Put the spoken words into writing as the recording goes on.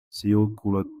Seal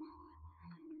Kulat.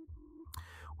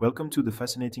 Welcome to the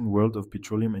fascinating world of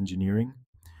petroleum engineering,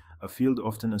 a field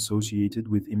often associated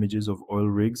with images of oil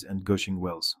rigs and gushing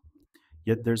wells.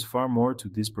 Yet there's far more to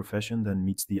this profession than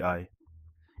meets the eye.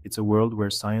 It's a world where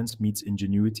science meets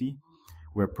ingenuity,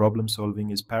 where problem solving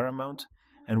is paramount,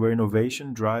 and where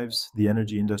innovation drives the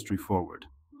energy industry forward.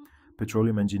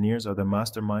 Petroleum engineers are the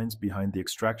masterminds behind the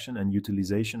extraction and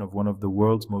utilization of one of the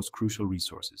world's most crucial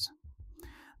resources.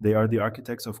 They are the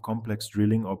architects of complex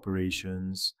drilling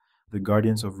operations, the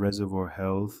guardians of reservoir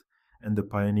health, and the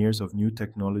pioneers of new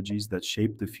technologies that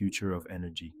shape the future of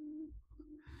energy.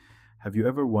 Have you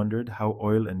ever wondered how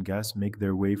oil and gas make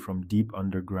their way from deep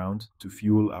underground to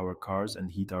fuel our cars and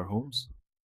heat our homes?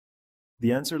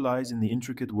 The answer lies in the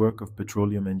intricate work of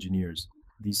petroleum engineers.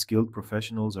 These skilled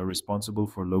professionals are responsible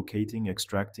for locating,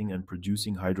 extracting, and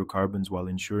producing hydrocarbons while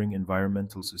ensuring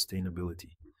environmental sustainability.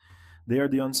 They are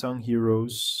the unsung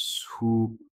heroes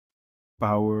who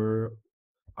power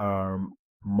our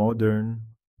modern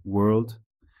world,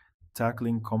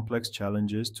 tackling complex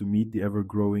challenges to meet the ever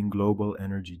growing global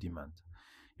energy demand.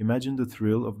 Imagine the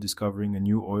thrill of discovering a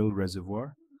new oil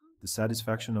reservoir, the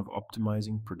satisfaction of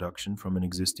optimizing production from an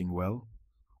existing well,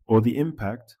 or the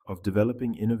impact of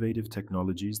developing innovative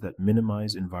technologies that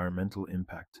minimize environmental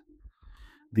impact.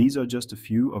 These are just a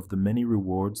few of the many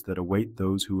rewards that await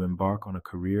those who embark on a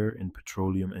career in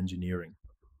petroleum engineering.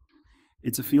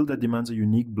 It's a field that demands a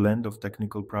unique blend of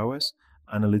technical prowess,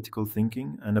 analytical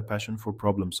thinking, and a passion for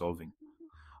problem solving.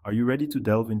 Are you ready to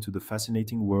delve into the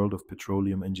fascinating world of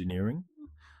petroleum engineering?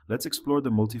 Let's explore the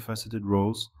multifaceted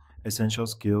roles, essential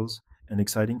skills, and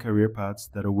exciting career paths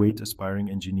that await aspiring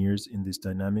engineers in this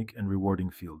dynamic and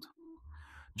rewarding field.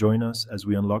 Join us as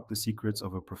we unlock the secrets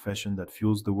of a profession that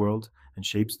fuels the world and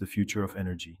shapes the future of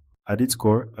energy. At its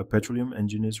core, a petroleum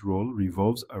engineer's role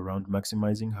revolves around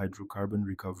maximizing hydrocarbon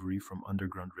recovery from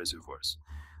underground reservoirs.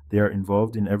 They are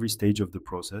involved in every stage of the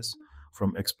process,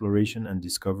 from exploration and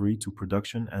discovery to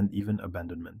production and even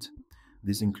abandonment.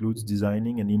 This includes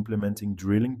designing and implementing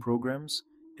drilling programs,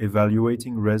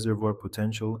 evaluating reservoir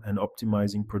potential, and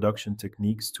optimizing production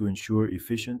techniques to ensure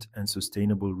efficient and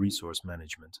sustainable resource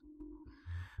management.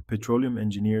 Petroleum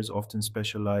engineers often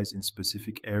specialize in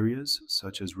specific areas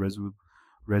such as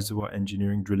reservoir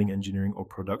engineering, drilling engineering, or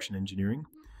production engineering.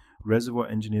 Reservoir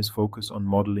engineers focus on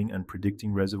modeling and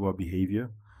predicting reservoir behavior,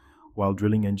 while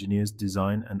drilling engineers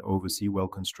design and oversee well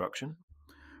construction.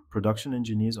 Production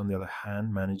engineers, on the other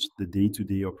hand, manage the day to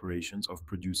day operations of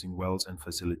producing wells and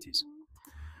facilities.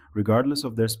 Regardless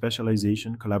of their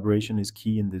specialization, collaboration is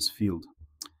key in this field.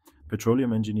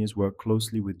 Petroleum engineers work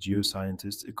closely with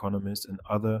geoscientists, economists, and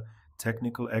other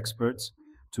technical experts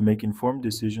to make informed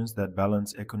decisions that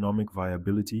balance economic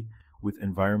viability with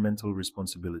environmental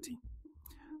responsibility.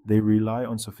 They rely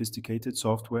on sophisticated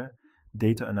software,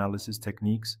 data analysis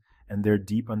techniques, and their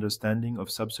deep understanding of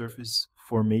subsurface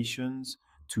formations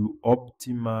to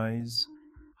optimize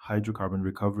hydrocarbon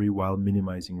recovery while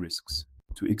minimizing risks.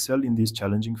 To excel in this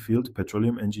challenging field,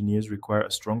 petroleum engineers require a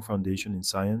strong foundation in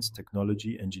science,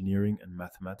 technology, engineering, and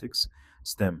mathematics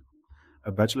 (STEM).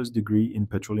 A bachelor's degree in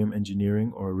petroleum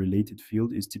engineering or a related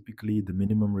field is typically the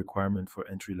minimum requirement for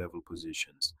entry level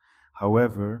positions.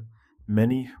 However,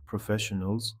 many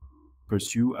professionals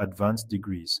pursue advanced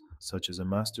degrees, such as a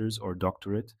master's or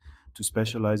doctorate, to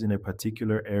specialize in a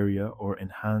particular area or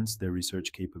enhance their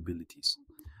research capabilities.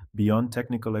 Beyond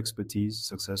technical expertise,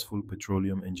 successful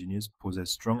petroleum engineers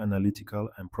possess strong analytical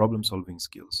and problem solving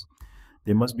skills.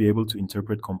 They must be able to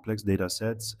interpret complex data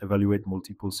sets, evaluate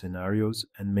multiple scenarios,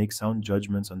 and make sound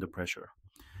judgments under pressure.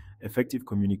 Effective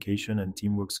communication and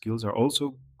teamwork skills are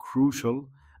also crucial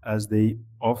as they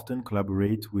often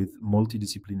collaborate with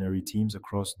multidisciplinary teams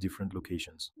across different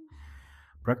locations.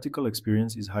 Practical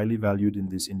experience is highly valued in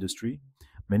this industry.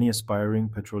 Many aspiring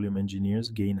petroleum engineers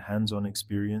gain hands on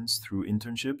experience through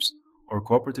internships or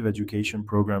cooperative education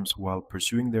programs while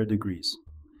pursuing their degrees.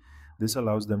 This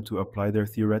allows them to apply their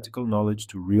theoretical knowledge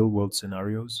to real world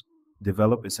scenarios,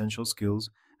 develop essential skills,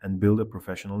 and build a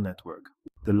professional network.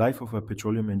 The life of a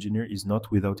petroleum engineer is not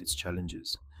without its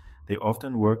challenges. They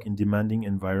often work in demanding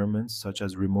environments such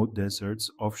as remote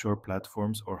deserts, offshore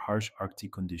platforms, or harsh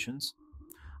Arctic conditions.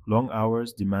 Long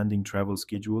hours, demanding travel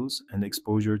schedules, and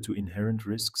exposure to inherent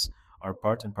risks are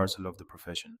part and parcel of the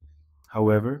profession.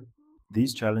 However,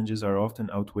 these challenges are often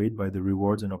outweighed by the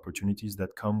rewards and opportunities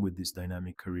that come with this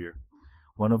dynamic career.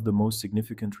 One of the most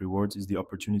significant rewards is the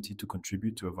opportunity to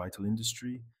contribute to a vital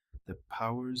industry that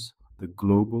powers the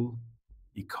global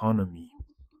economy.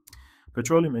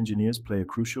 Petroleum engineers play a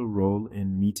crucial role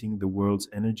in meeting the world's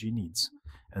energy needs,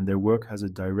 and their work has a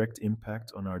direct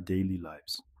impact on our daily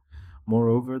lives.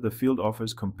 Moreover, the field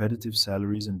offers competitive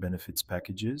salaries and benefits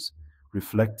packages,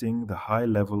 reflecting the high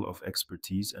level of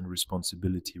expertise and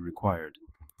responsibility required.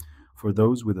 For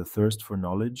those with a thirst for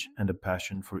knowledge and a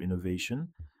passion for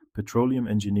innovation, petroleum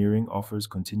engineering offers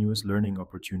continuous learning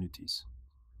opportunities.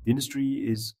 The industry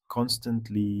is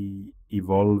constantly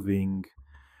evolving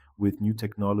with new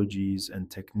technologies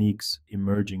and techniques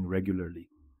emerging regularly.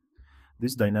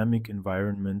 This dynamic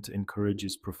environment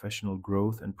encourages professional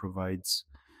growth and provides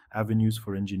avenues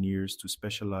for engineers to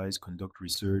specialize, conduct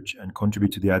research, and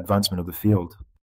contribute to the advancement of the field.